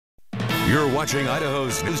You're watching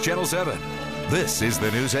Idaho's News Channel 7. This is the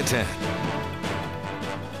News at 10.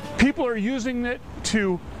 People are using it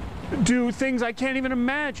to do things I can't even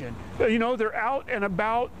imagine. You know, they're out and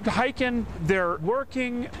about hiking, they're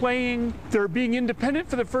working, playing, they're being independent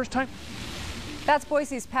for the first time. That's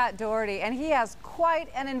Boise's Pat Doherty, and he has quite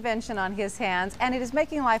an invention on his hands, and it is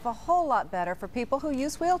making life a whole lot better for people who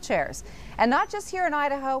use wheelchairs. And not just here in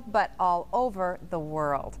Idaho, but all over the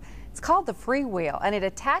world. It's called the FreeWheel, and it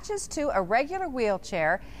attaches to a regular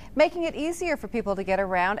wheelchair, making it easier for people to get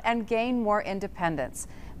around and gain more independence.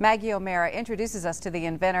 Maggie O'Mara introduces us to the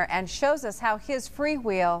inventor and shows us how his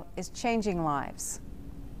FreeWheel is changing lives.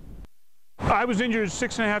 I was injured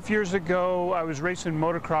 6.5 years ago. I was racing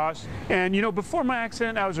motocross, and you know, before my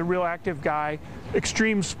accident I was a real active guy,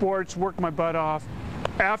 extreme sports, worked my butt off.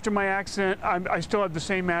 After my accident, I still have the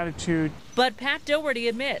same attitude. But Pat Doherty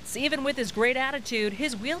admits, even with his great attitude,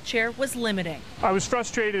 his wheelchair was limiting. I was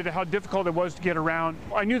frustrated at how difficult it was to get around.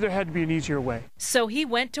 I knew there had to be an easier way. So he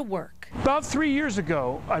went to work. About 3 years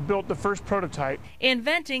ago, I built the first prototype.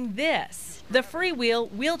 Inventing this, the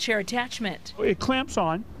FreeWheel wheelchair attachment. It clamps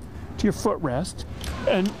on to your footrest,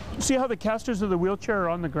 and see how the casters of the wheelchair are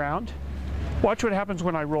on the ground? Watch what happens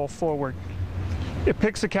when I roll forward. It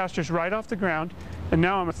picks the casters right off the ground, and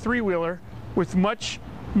now I'm a three-wheeler with much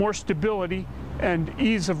more stability and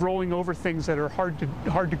ease of rolling over things that are hard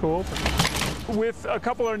to go over. With a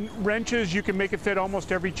couple of wrenches, you can make it fit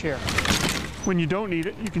almost every chair. When you don't need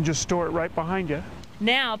it, you can just store it right behind you.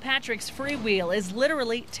 Now Patrick's FreeWheel is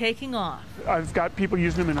literally taking off. I've got people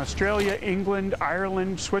using them in Australia, England,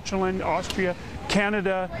 Ireland, Switzerland, Austria,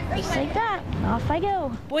 Canada. Just like that, off I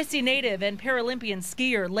go. Boise native and Paralympian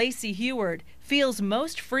skier Lacey Heward feels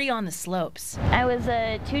most free on the slopes. I was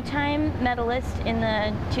a two-time medalist in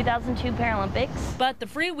the 2002 Paralympics. But the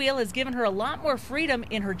FreeWheel has given her a lot more freedom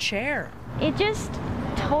in her chair. It just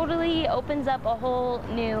totally opens up a whole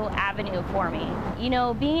new avenue for me. You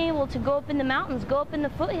know, being able to go up in the mountains, go up in the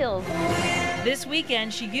foothills. This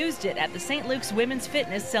weekend, she used it at the St. Luke's Women's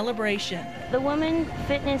Fitness Celebration. The Women's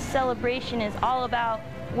Fitness Celebration is all about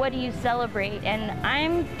what do you celebrate, and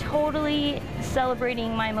I'm totally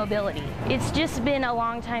celebrating my mobility. It's just been a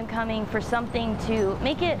long time coming for something to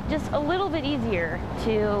make it just a little bit easier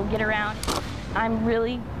to get around. I'm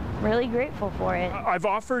really grateful for it. I've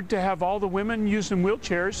offered to have all the women using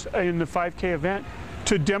wheelchairs in the 5K event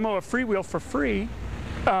to demo a FreeWheel for free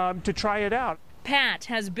to try it out. Pat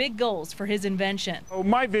has big goals for his invention.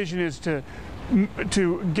 My vision is to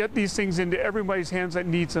get these things into everybody's hands that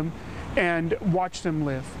needs them and watch them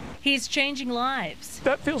live. He's changing lives.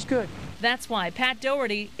 That feels good. That's why Pat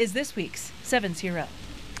Doherty is this week's 7's Hero.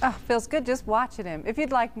 Oh, feels good just watching him. If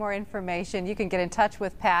you'd like more information, you can get in touch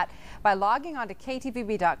with Pat by logging on to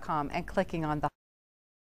ktvb.com and clicking on the